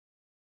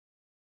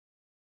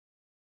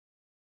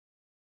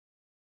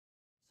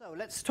So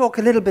let's talk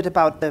a little bit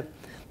about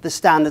the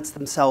standards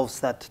themselves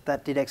that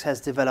DDEX has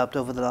developed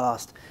over the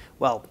last,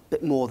 well,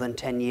 bit more than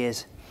 10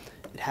 years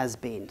it has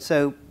been.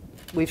 So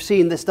we've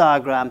seen this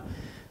diagram,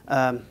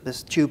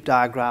 this tube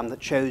diagram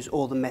that shows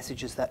all the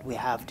messages that we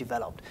have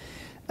developed.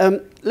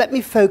 Let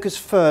me focus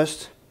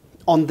first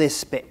on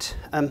this bit.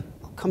 I'll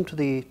come to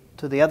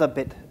the other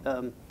bit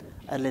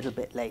a little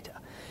bit later.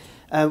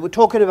 We're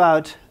talking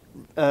about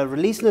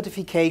release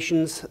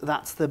notifications.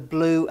 That's the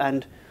blue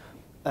and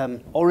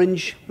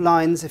orange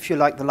lines, if you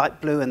like, the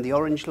light blue and the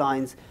orange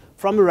lines,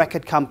 from a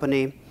record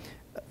company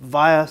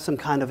via some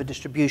kind of a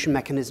distribution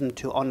mechanism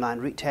to online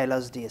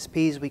retailers,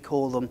 DSPs we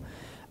call them,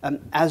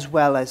 as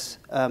well as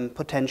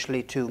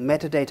potentially to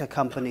metadata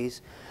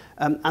companies.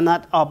 And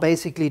that are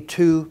basically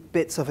two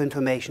bits of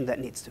information that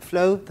needs to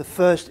flow. The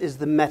first is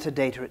the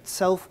metadata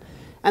itself,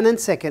 and then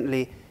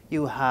secondly,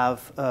 you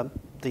have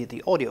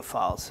the audio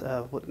files.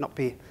 Would not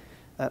be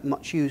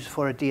much use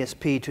for a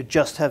DSP to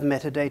just have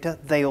metadata.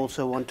 They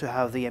also want to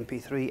have the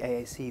MP3,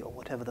 AAC, or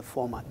whatever the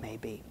format may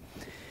be.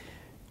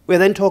 We're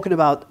then talking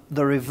about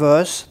the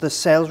reverse, the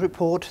sales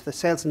report, the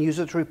sales and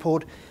usage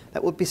report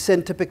that would be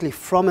sent typically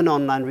from an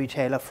online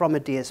retailer, from a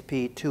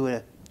DSP to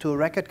a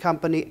record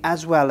company,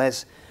 as well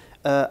as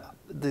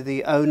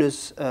the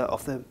owners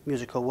of the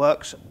musical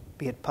works,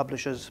 be it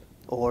publishers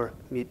or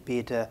be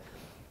it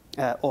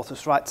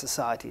authors' rights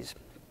societies.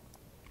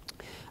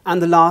 And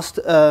the last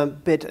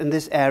bit in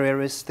this area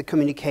is the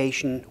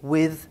communication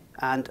with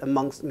and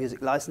amongst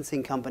music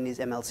licensing companies,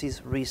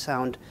 MLCs,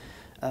 Resound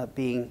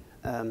being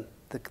the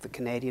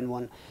Canadian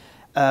one,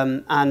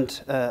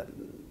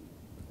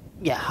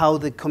 yeah, how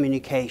the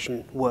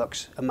communication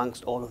works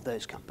amongst all of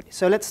those companies.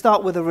 So let's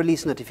start with a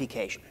release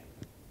notification.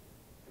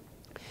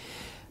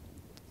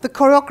 The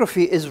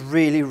choreography is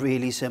really,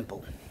 really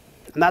simple.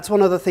 And that's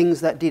one of the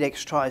things that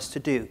DDEX tries to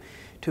do,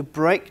 to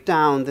break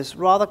down this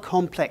rather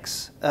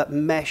complex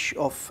mesh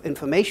of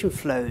information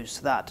flows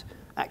that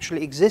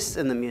actually exists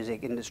in the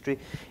music industry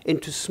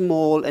into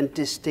small and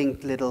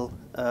distinct little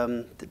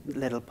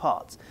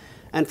parts.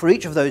 And for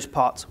each of those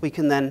parts, we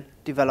can then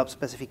develop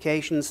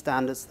specifications,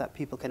 standards that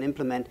people can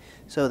implement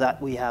so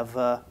that we have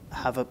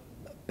a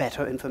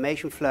better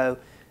information flow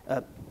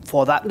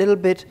for that little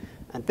bit,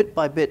 and bit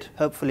by bit,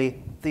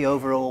 hopefully, the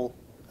overall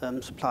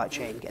supply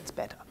chain gets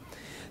better.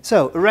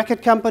 So a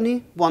record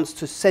company wants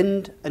to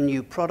send a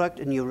new product,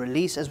 a new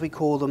release, as we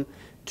call them,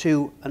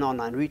 to an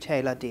online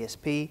retailer,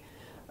 DSP.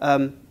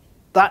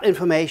 That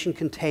information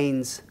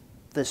contains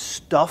the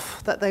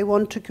stuff that they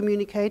want to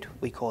communicate.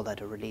 We call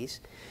that a release.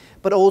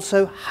 But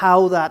also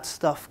how that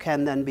stuff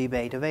can then be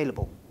made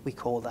available. We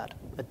call that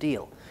a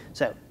deal.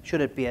 So should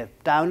it be a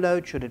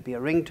download? Should it be a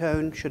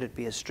ringtone? Should it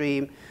be a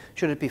stream?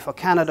 Should it be for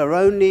Canada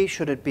only?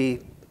 Should it be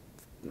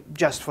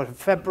just for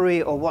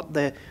February, or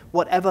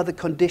whatever the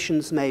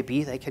conditions may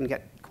be? They can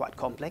get quite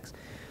complex.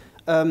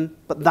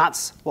 But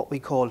that's what we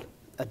call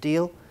a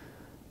deal.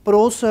 But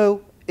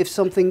also, if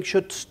something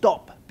should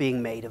stop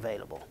being made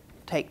available,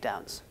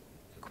 takedowns.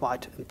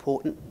 Quite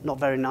important, not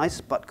very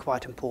nice, but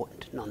quite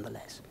important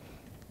nonetheless.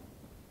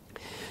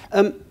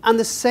 And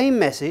the same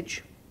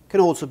message can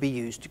also be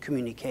used to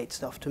communicate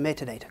stuff to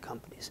metadata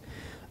companies.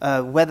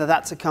 Whether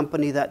that's a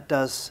company that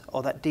does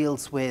or that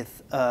deals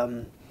with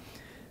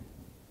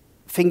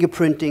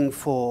fingerprinting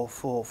for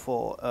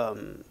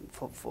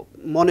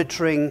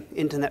monitoring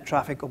internet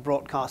traffic or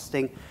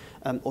broadcasting,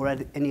 or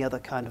any other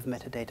kind of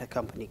metadata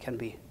company can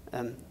be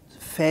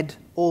fed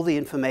all the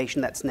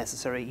information that's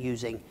necessary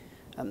using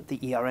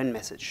the ERN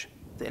message,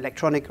 the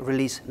electronic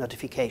release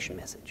notification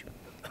message.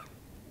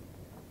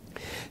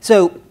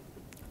 So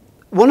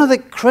one of the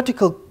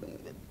critical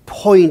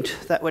point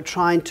that we're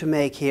trying to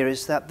make here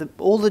is that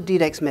all the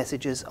DDEX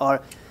messages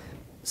are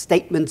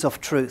statements of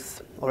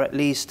truth, or at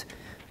least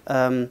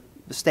the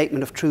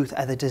statement of truth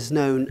as it is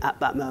known at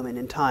that moment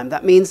in time.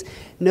 That means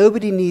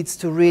nobody needs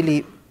to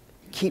really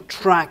keep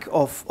track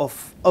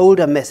of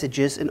older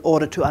messages in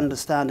order to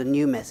understand a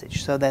new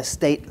message. So they're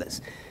stateless.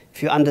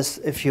 If you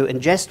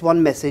ingest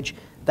one message,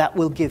 that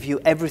will give you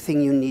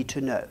everything you need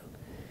to know.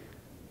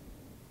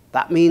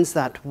 That means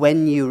that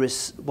when you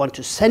want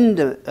to send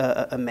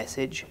a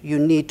message, you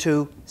need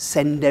to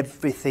send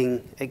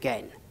everything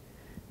again.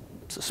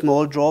 It's a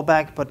small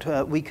drawback,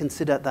 but we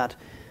consider that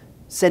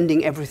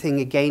sending everything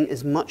again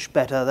is much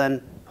better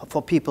than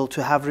for people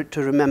to have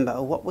to remember,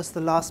 oh, what was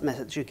the last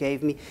message you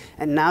gave me?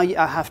 And now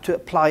I have to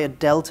apply a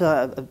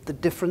delta, the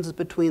differences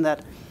between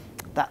that.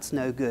 That's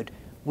no good.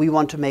 We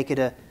want to make it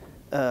a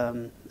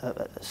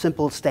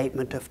simple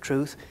statement of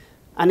truth.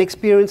 And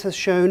experience has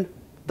shown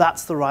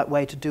that's the right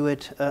way to do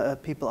it.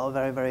 People are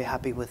very, very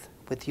happy with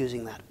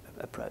using that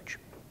approach.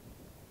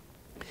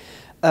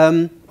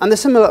 And the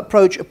similar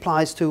approach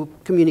applies to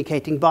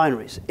communicating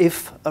binaries.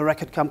 If a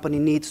record company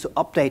needs to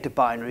update a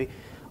binary,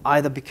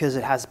 either because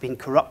it has been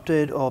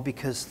corrupted or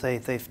because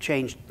they've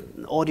changed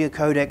audio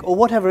codec or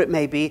whatever it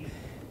may be,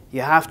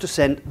 you have to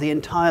send the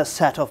entire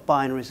set of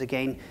binaries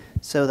again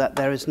so that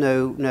there is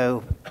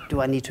no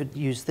do I need to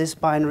use this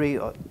binary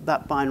or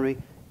that binary?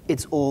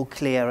 It's all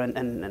clear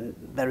and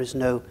there is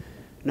no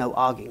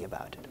arguing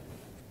about it.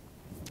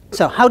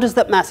 So how does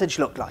that message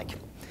look like?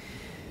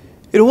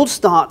 It all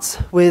starts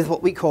with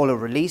what we call a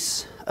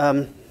release.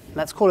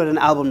 Let's call it an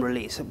album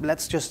release.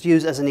 Let's just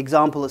use as an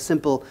example a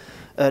simple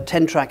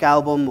 10-track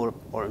album, or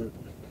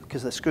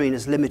because the screen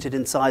is limited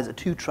in size, a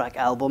 2-track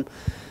album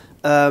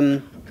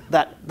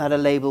that a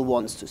label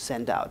wants to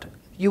send out.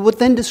 You would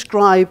then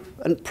describe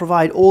and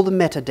provide all the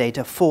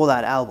metadata for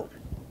that album.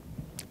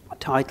 A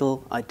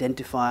title,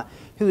 identifier,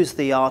 who is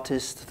the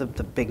artist, the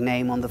big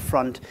name on the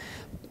front,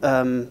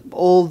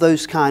 all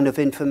those kind of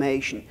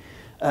information.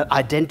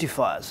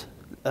 Identifiers,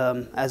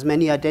 as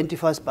many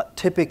identifiers, but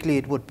typically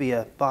it would be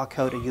a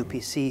barcode, a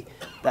UPC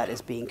that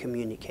is being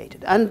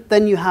communicated. And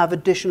then you have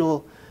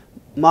additional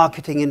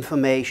marketing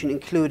information,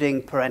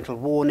 including parental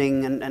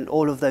warning and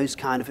all of those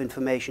kind of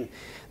information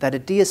that a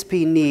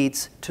DSP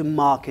needs to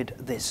market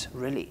this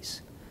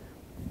release.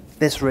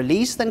 This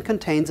release then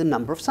contains a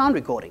number of sound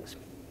recordings.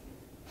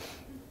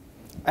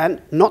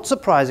 And not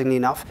surprisingly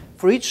enough,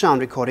 for each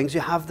sound recordings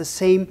you have the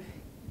same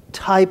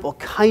type or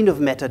kind of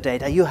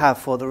metadata you have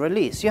for the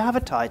release. You have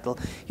a title,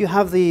 you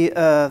have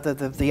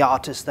the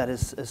artist that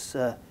is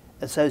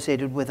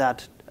associated with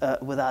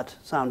that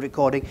sound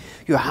recording,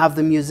 you have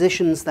the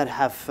musicians that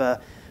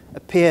have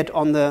appeared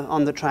on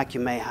the track,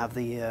 you may have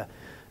the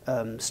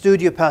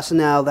studio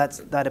personnel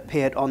that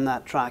appeared on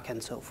that track,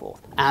 and so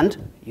forth.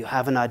 And you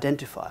have an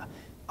identifier.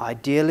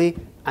 Ideally,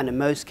 and in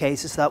most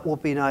cases, that will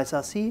be an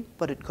ISRC,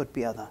 but it could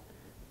be other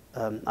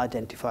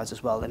identifiers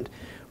as well. And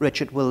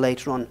Richard will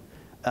later on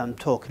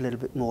talk a little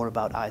bit more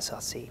about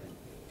ISRC.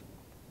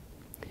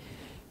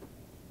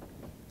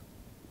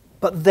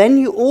 But then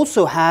you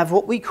also have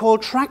what we call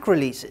track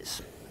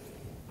releases.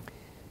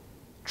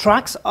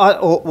 Tracks are,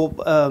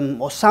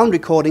 or sound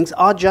recordings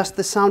are just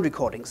the sound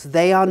recordings.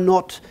 They are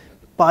not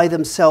by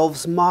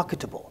themselves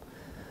marketable.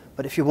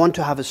 But if you want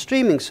to have a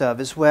streaming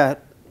service where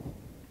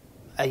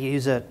a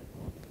user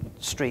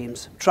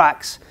streams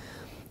tracks,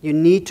 you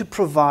need to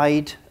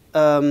provide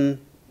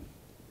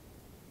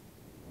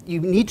you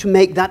need to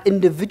make that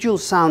individual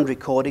sound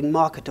recording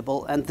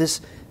marketable, and this,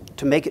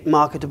 to make it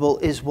marketable,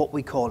 is what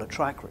we call a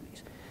track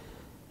release.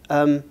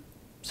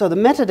 So the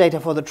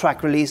metadata for the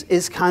track release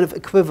is kind of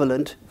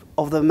equivalent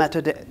of the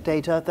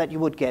metadata that you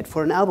would get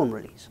for an album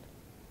release.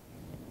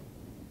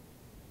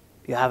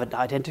 You have an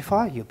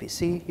identifier,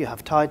 UPC, you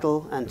have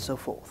title, and so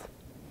forth.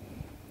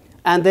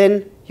 And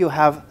then you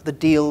have the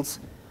deals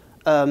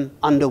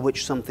under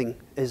which something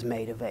is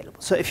made available.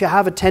 So if you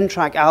have a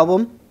 10-track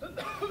album,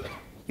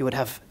 you would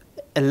have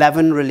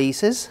 11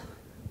 releases,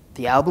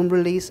 the album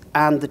release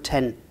and the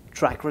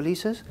 10-track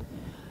releases.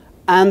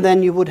 And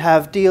then you would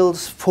have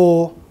deals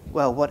for,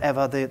 well,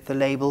 whatever the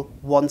label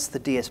wants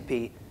the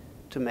DSP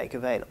to make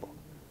available.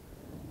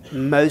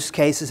 In most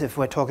cases, if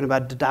we're talking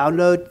about the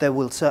download, there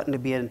will certainly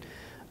be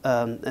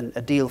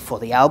a deal for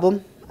the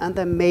album, and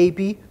there may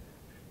be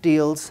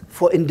deals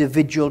for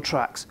individual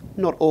tracks.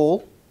 Not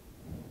all,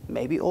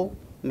 maybe all,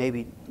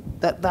 maybe.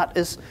 That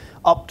is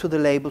up to the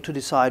label to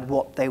decide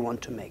what they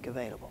want to make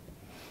available.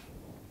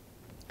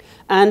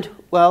 And,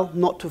 well,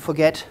 not to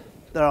forget,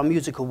 there are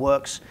musical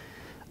works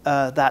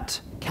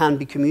that can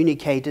be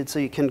communicated, so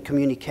you can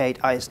communicate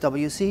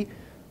ISWC,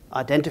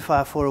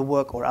 identifier for a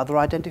work, or other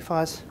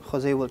identifiers.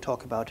 Jose will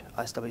talk about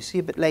ISWC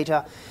a bit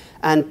later,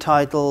 and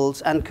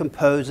titles, and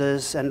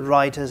composers, and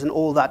writers, and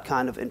all that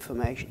kind of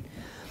information.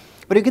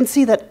 But you can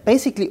see that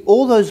basically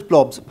all those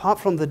blobs, apart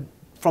from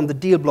the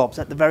deal blobs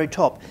at the very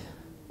top,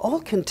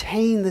 all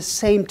contain the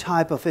same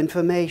type of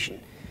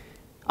information.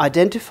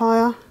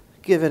 Identifier,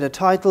 give it a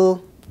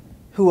title,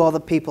 who are the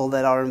people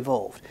that are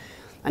involved.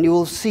 And you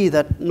will see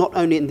that not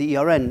only in the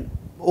ERN,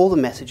 all the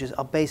messages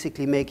are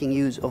basically making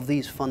use of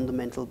these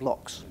fundamental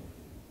blocks.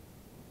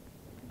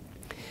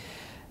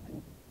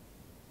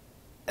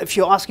 If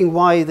you're asking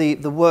why the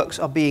works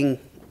are being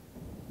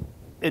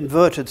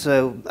inverted,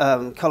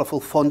 so colorful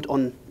font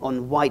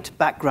on white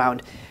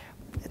background,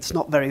 it's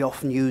not very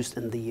often used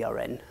in the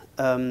ERN.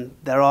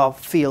 There are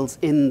fields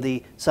in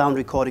the sound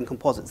recording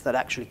composites that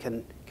actually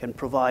can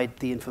provide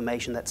the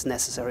information that's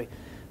necessary,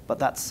 but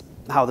that's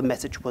how the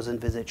message was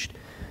envisaged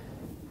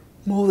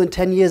more than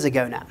 10 years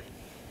ago now.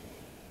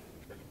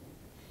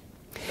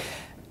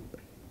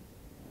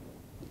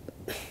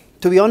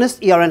 To be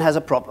honest, ERN has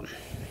a problem.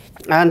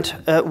 And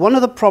one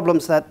of the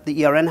problems that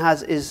the ERN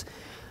has is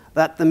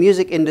that the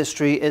music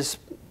industry is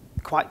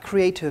quite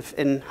creative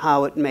in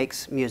how it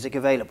makes music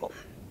available.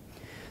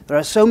 There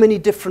are so many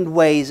different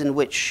ways in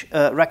which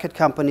record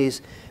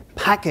companies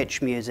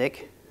package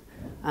music,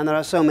 and there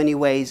are so many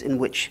ways in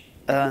which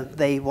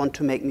they want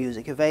to make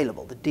music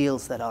available, the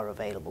deals that are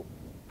available.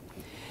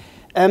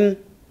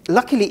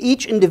 Luckily,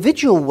 each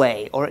individual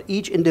way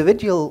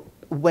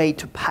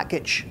to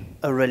package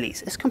a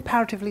release is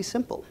comparatively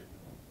simple.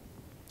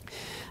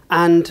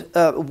 And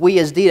we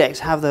as DDEX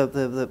have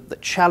the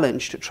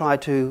challenge to try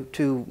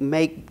to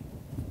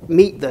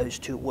meet those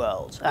two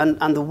worlds.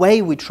 And the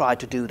way we try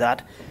to do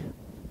that,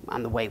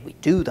 and the way we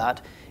do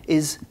that,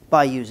 is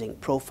by using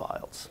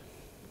profiles.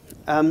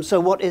 So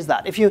what is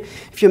that? If you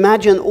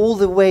imagine all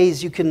the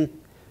ways you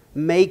can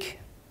make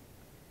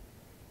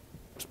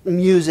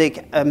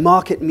music,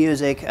 market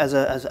music, as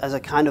a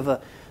kind of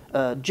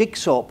a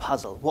jigsaw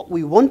puzzle. What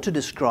we want to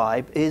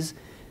describe is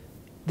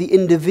the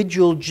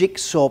individual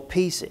jigsaw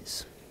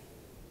pieces.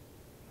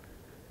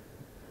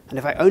 And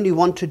if I only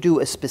want to do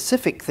a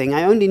specific thing,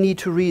 I only need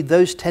to read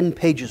those 10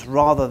 pages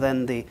rather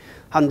than the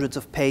hundreds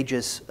of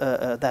pages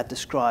that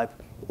describe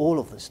all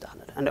of the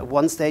standard. And at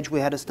one stage we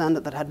had a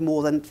standard that had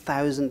more than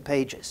 1,000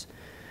 pages.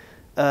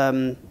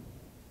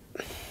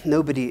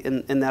 Nobody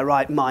in their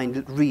right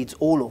mind reads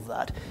all of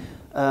that.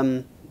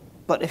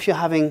 But if you're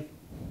having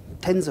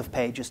tens of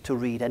pages to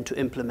read and to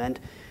implement,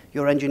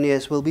 your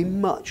engineers will be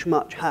much,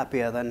 much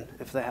happier than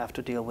if they have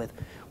to deal with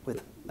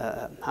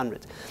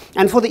hundreds.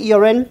 And for the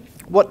ERN,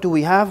 what do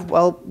we have?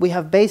 Well, we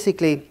have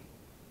basically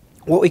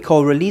what we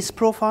call release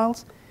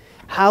profiles.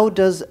 How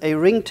does a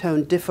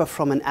ringtone differ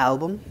from an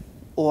album?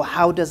 Or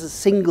how does a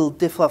single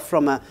differ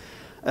from a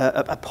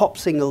pop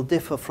single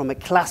differ from a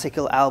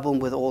classical album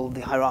with all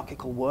the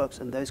hierarchical works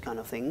and those kind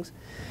of things?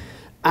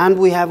 And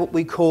we have what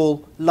we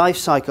call life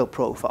cycle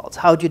profiles.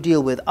 How do you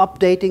deal with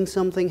updating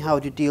something? How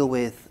do you deal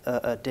with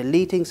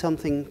deleting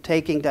something,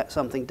 taking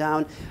something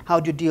down? How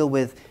do you deal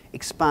with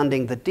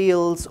expanding the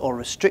deals or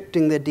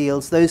restricting the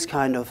deals? Those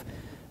kind of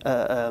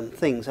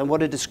things. And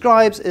what it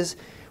describes is,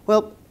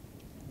 well,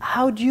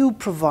 how do you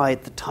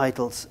provide the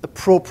titles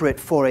appropriate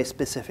for a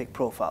specific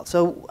profile?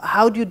 So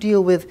how do you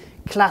deal with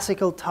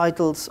classical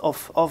titles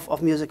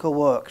of musical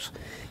works?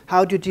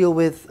 How do you deal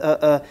with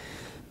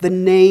the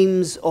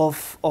names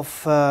of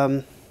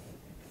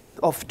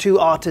two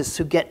artists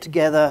who get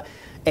together,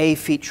 A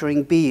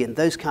featuring B, and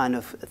those kind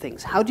of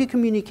things? How do you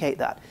communicate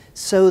that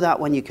so that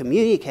when you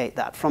communicate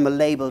that from a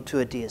label to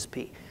a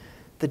DSP,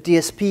 the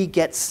DSP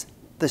gets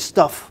the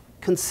stuff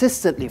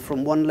consistently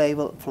from one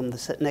label, from the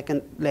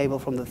second label,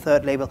 from the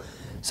third label,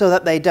 so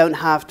that they don't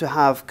have to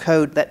have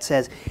code that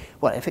says,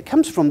 well, if it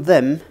comes from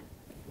them,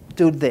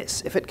 do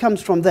this. If it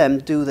comes from them,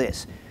 do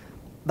this.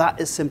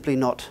 That is simply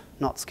not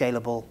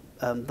scalable.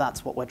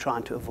 That's what we're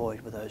trying to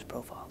avoid with those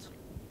profiles.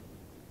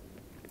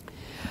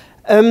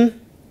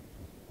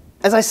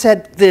 As I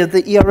said,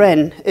 the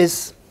ERN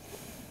is,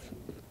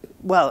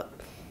 well,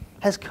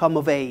 has come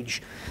of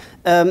age.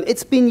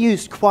 It's been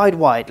used quite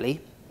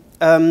widely,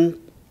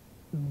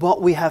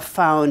 but we have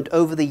found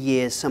over the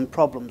years some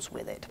problems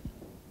with it.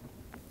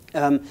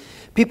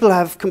 People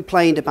have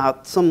complained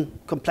about some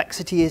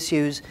complexity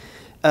issues.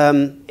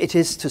 It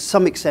is to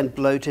some extent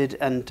bloated,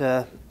 and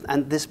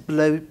this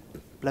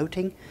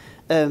bloating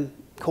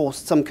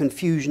caused some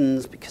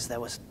confusions because there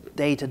was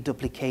data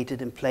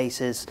duplicated in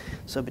places.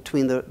 So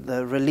between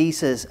the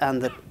releases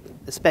and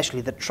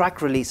especially the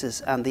track releases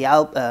and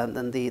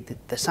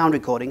the sound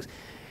recordings,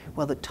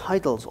 well, the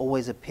titles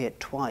always appeared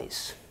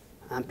twice,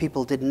 and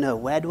people didn't know,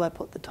 where do I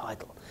put the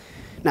title?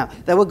 Now,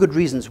 there were good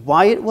reasons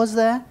why it was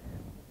there,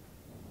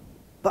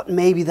 but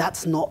maybe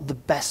that's not the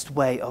best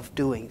way of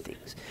doing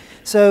things.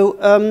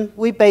 So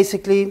we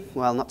basically,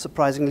 well, not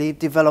surprisingly,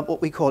 developed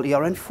what we call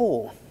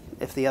ERN4,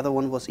 if the other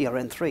one was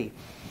ERN3.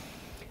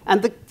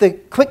 And the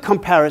quick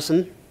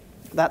comparison,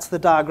 that's the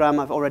diagram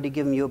I've already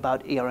given you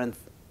about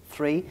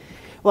ERN3.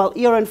 Well,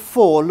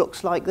 ERN4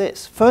 looks like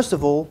this. First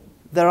of all,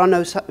 there are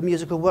no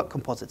musical work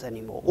composites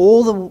anymore.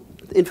 All the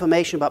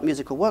information about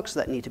musical works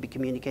that need to be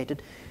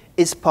communicated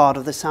is part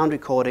of the sound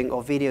recording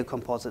or video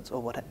composites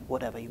or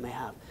whatever you may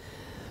have.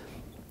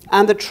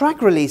 And the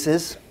track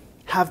releases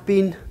have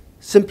been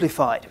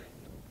simplified.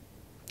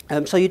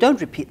 So you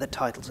don't repeat the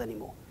titles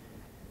anymore.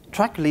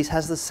 Track release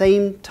has the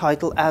same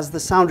title as the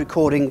sound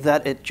recording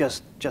that it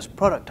just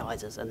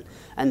productizes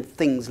and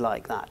things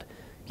like that.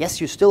 Yes,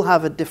 you still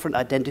have a different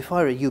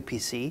identifier, a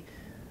UPC,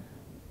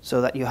 so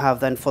that you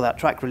have then for that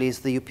track release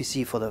the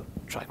UPC for the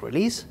track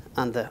release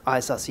and the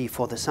ISRC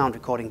for the sound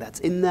recording that's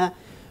in there,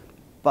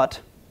 but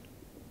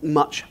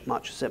much,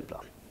 much simpler.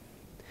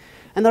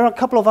 And there are a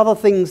couple of other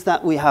things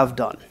that we have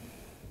done.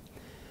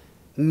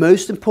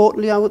 Most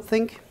importantly, I would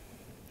think,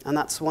 and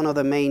that's one of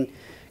the main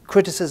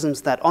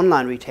criticisms that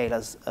online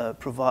retailers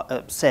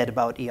said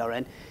about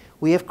ERN,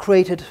 we have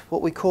created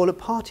what we call a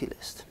party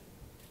list.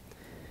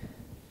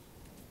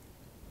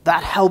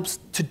 That helps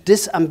to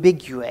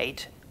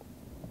disambiguate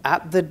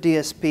at the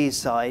DSP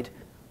side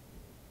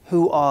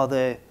who are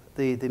the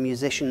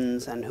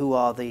musicians and who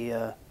are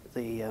the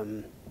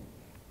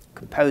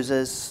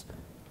composers,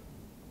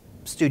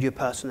 studio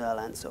personnel,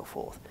 and so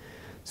forth.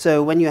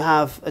 So when you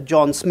have a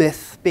John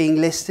Smith being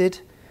listed,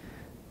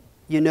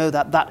 you know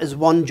that that is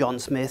one John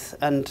Smith,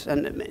 and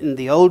in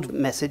the old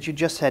message you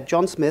just had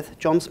John Smith,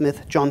 John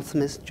Smith, John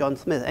Smith, John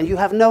Smith, and you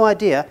have no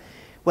idea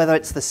whether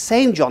it's the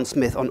same John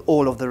Smith on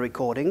all of the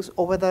recordings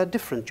or whether they're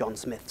different John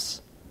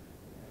Smiths.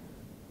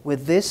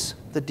 With this,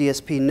 the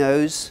DSP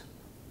knows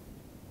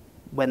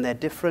when they're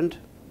different,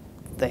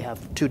 they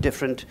have two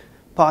different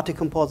party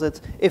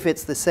composites. If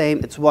it's the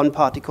same, it's one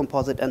party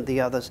composite and the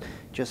others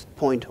just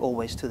point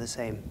always to the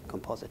same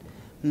composite.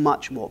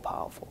 Much more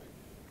powerful.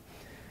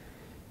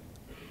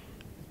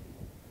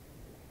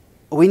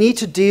 We need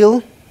to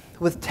deal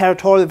with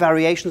territorial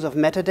variations of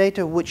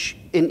metadata, which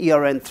in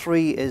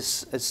ERN3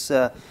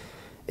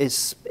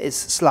 is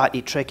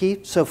slightly tricky.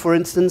 So for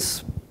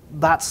instance,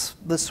 that's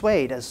the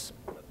suede, as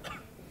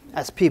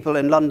people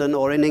in London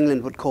or in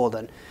England would call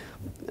them.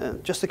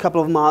 Just a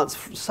couple of miles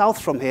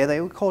south from here, they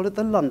would call it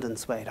the London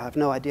suede. I have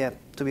no idea,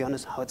 to be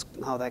honest,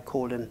 how they're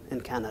called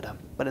in Canada.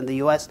 But in the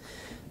US,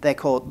 they're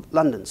called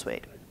London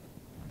suede.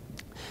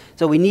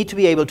 So we need to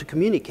be able to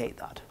communicate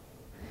that.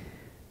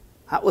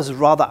 That was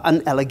rather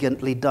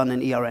unelegantly done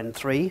in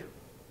ERN3.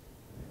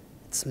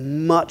 It's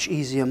much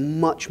easier,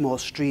 much more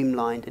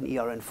streamlined in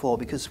ERN4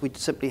 because we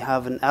simply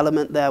have an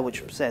element there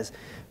which says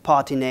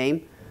party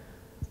name,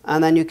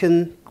 and then you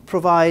can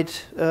provide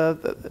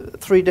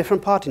 3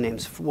 different party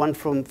names, one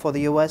for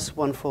the US,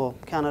 one for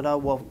Canada,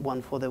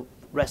 one for the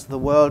rest of the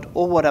world,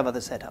 or whatever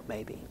the setup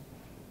may be.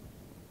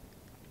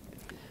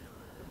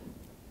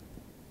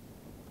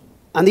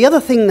 And the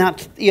other thing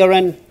that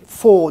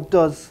ERN4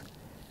 does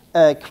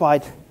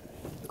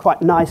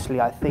quite nicely,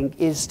 I think,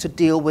 is to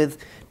deal with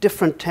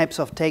different types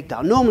of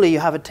takedown. Normally you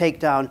have a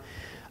takedown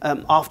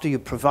after you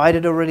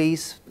provided a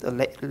release.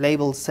 The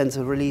label sends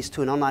a release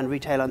to an online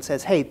retailer and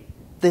says, hey,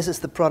 this is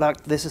the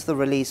product, this is the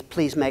release,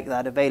 please make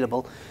that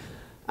available.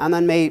 And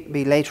then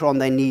maybe later on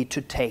they need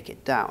to take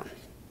it down.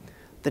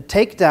 The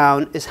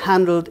takedown is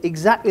handled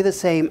exactly the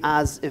same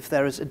as if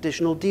there is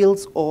additional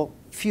deals or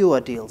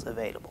fewer deals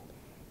available.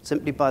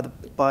 Simply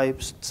by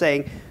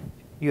saying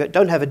you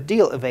don't have a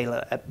deal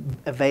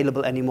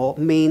available anymore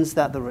means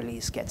that the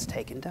release gets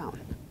taken down.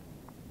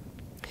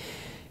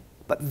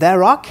 But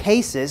there are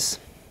cases,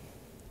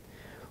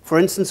 for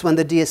instance, when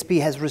the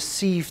DSP has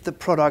received the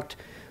product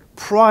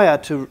prior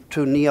to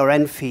an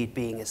ERN feed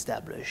being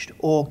established,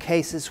 or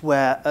cases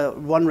where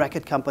one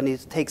record company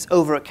takes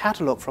over a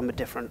catalog from a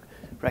different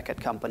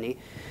record company,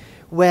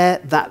 where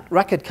that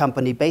record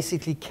company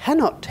basically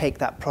cannot take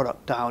that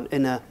product down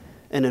in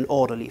an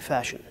orderly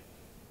fashion.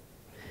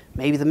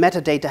 Maybe the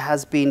metadata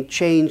has been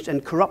changed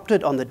and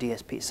corrupted on the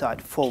DSP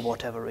side for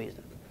whatever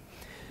reason.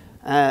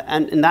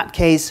 And in that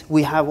case,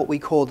 we have what we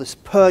call this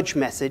purge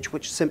message,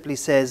 which simply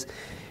says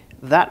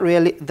that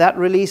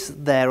release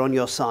there on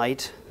your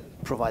site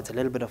provides a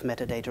little bit of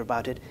metadata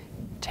about it.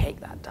 Take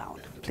that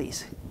down,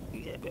 please.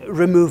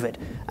 Remove it.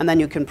 And then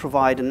you can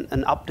provide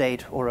an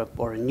update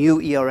or a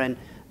new ERN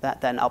that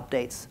then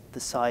updates the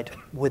site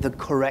with the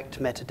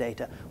correct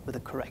metadata, with the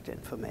correct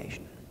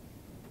information.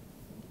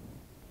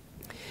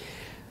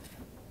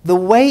 The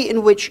way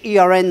in which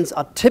ERNs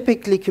are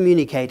typically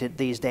communicated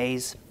these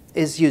days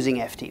is using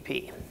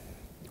FTP,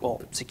 or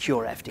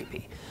secure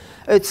FTP.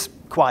 It's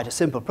quite a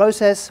simple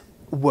process,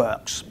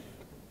 works.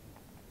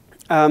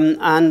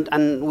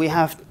 And we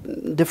have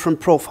different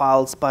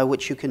profiles by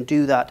which you can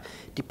do that,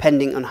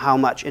 depending on how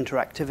much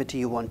interactivity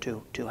you want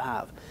to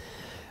have.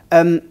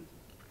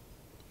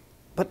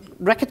 But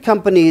record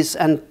companies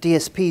and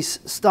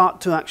DSPs start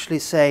to actually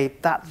say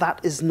that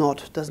does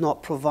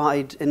not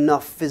provide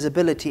enough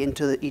visibility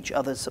into each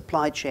other's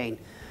supply chain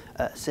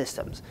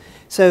systems.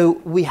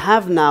 So we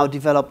have now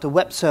developed a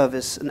web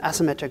service, an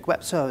asymmetric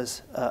web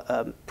service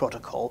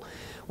protocol,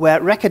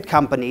 where record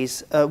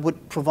companies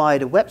would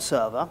provide a web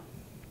server,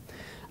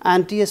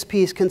 and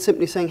DSPs can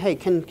simply say, hey,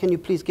 can you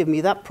please give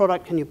me that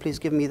product? Can you please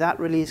give me that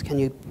release? Can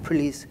you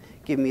please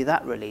give me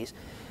that release?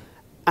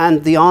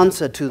 And the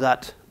answer to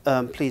that,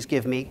 please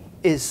give me,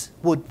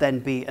 would then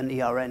be an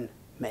ERN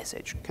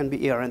message. It can be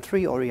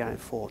ERN3 or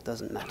ERN4,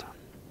 doesn't matter.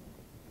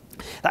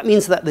 That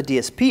means that the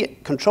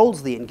DSP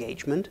controls the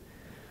engagement,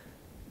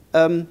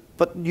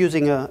 but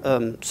using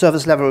a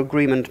service level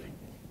agreement,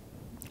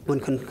 one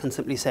can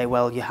simply say,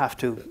 well, you have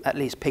to at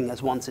least ping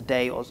us once a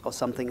day or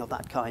something of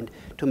that kind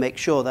to make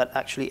sure that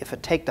actually if a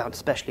takedown,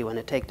 especially when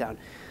a takedown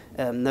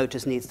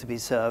notice needs to be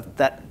served,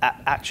 that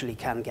actually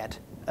can get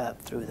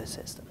through the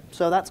system.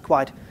 So that's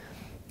quite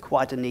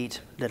a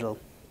neat little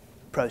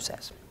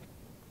process.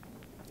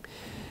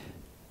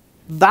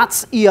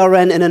 That's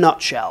ERN in a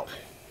nutshell.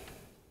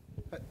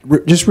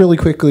 Just really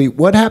quickly,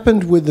 what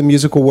happened with the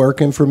musical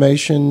work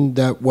information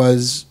that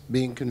was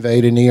being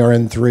conveyed in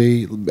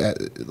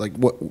ERN3? Like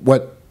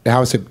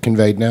how is it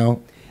conveyed now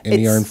in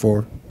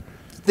ERN4?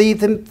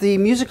 The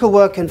musical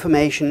work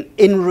information,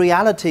 in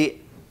reality,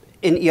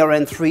 in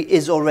ERN3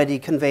 is already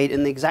conveyed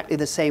in exactly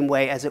the same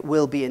way as it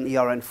will be in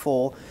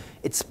ERN4.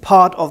 It's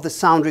part of the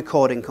sound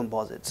recording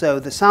composite. So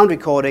the sound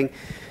recording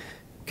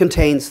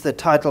contains the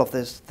title of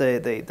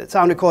the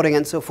sound recording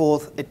and so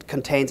forth. It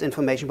contains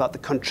information about the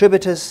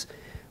contributors,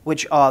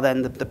 which are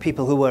then the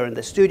people who were in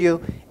the studio.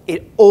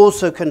 It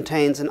also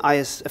contains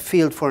a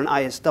field for an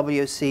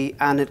ISWC,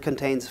 and it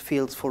contains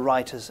fields for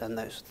writers and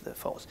those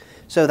folks.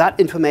 So that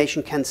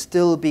information can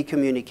still be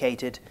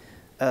communicated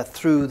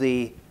through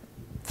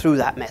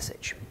that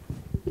message.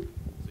 So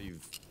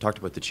you've talked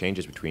about the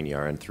changes between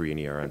ERN3 and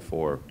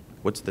ERN4.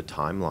 What's the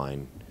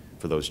timeline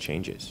for those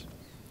changes?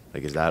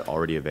 Like, is that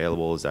already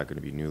available? Is that going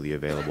to be newly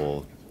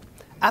available?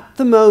 At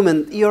the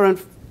moment,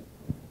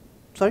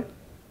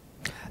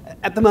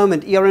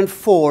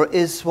 ERN4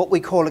 is what we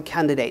call a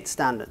candidate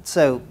standard.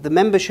 So the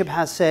membership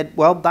has said,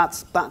 well,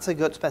 that's a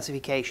good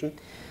specification,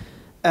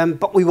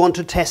 but we want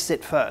to test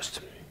it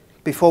first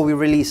before we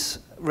release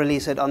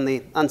it on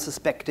the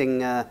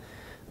unsuspecting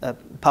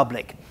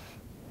public.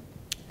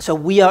 So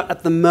we are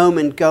at the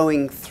moment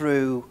going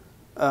through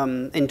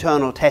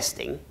internal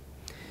testing.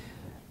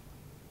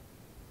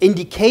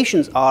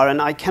 Indications are,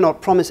 and I cannot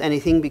promise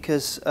anything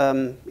because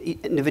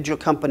individual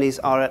companies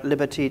are at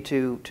liberty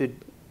to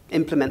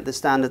implement the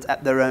standards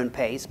at their own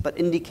pace, but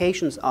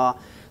indications are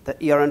that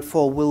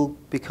ERN4 will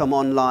become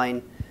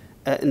online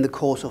in the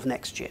course of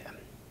next year.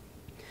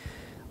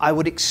 I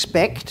would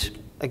expect,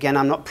 again,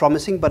 I'm not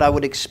promising, but I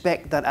would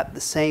expect that at the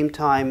same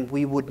time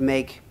we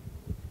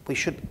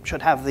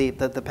should have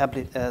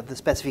the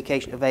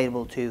specification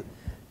available to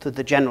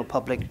the general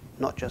public,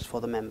 not just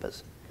for the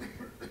members.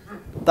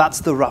 That's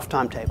the rough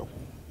timetable.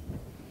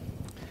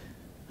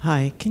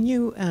 Hi, can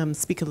you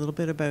speak a little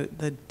bit about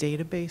the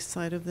database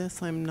side of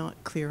this? I'm not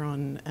clear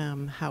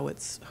on how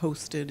it's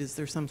hosted. Is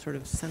there some sort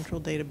of central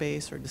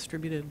database or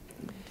distributed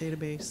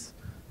database?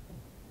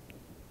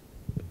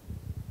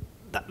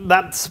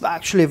 That's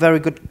actually a very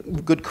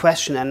good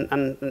question,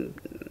 and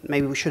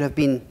maybe we should have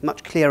been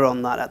much clearer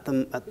on that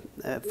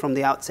from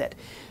the outset.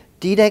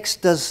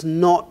 DDEX does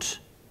not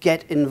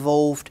get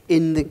involved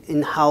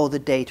in how the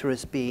data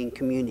is being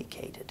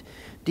communicated.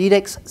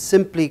 DDEX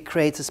simply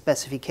creates a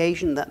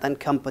specification that then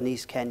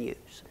companies can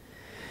use.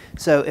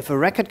 So if a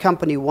record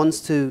company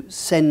wants to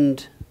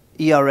send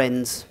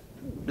ERNs,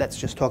 let's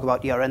just talk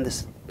about ERN,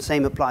 the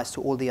same applies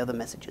to all the other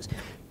messages,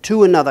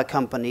 to another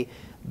company,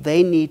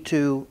 they need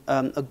to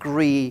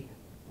agree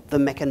the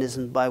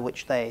mechanism by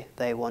which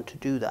they want to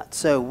do that.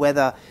 So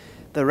whether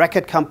the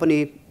record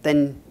company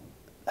then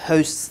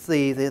hosts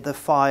the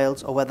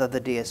files or whether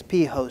the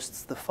DSP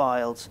hosts the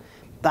files,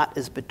 that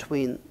is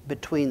between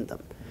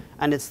them.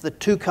 And it's the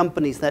two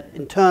companies that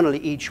internally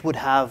each would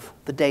have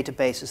the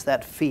databases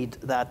that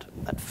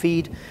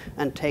feed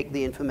and take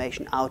the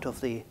information out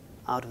of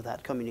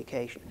that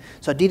communication.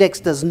 So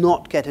DDEX does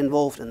not get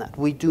involved in that.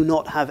 We do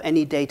not have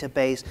any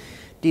database.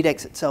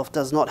 DDEX itself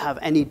does not have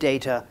any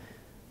data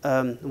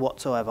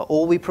whatsoever.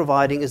 All we're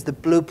providing is the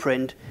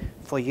blueprint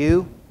for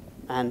you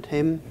and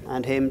him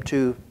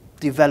to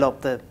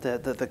develop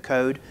the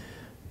code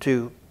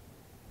to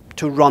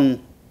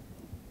run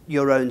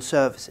your own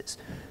services.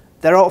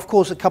 There are, of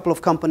course, a couple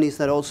of companies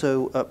that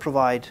also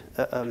provide,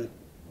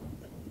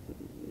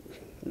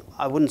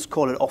 I wouldn't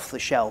call it off the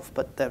shelf,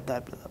 but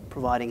they're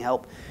providing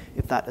help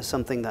if that is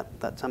something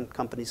that some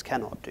companies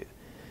cannot do.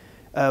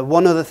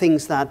 One of the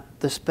things that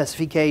the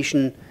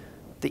specification,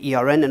 the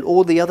ERN and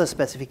all the other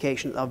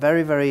specifications are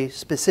very, very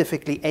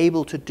specifically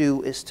able to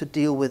do is to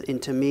deal with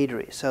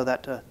intermediaries. So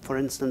that, for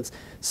instance,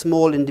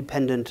 small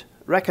independent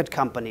record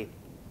company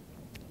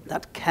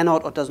that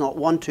cannot or does not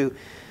want to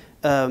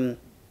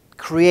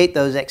create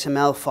those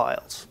XML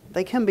files.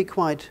 They can be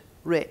quite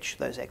rich,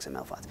 those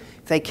XML files.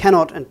 If they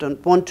cannot and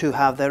don't want to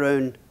have their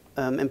own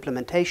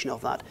implementation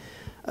of that,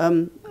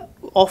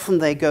 often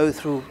they go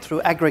through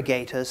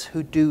aggregators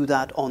who do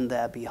that on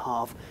their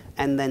behalf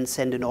and then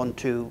send it on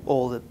to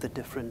all the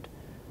different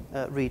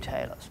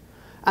retailers.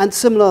 And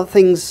similar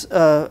things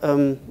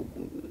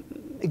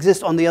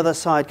exist on the other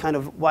side, kind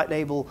of white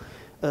label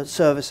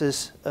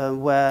services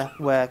where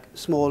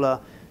smaller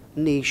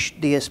niche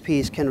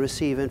DSPs can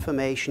receive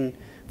information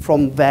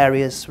from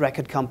various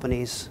record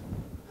companies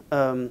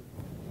and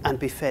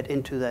be fed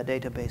into their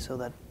database so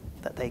that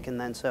they can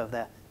then serve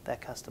their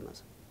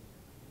customers.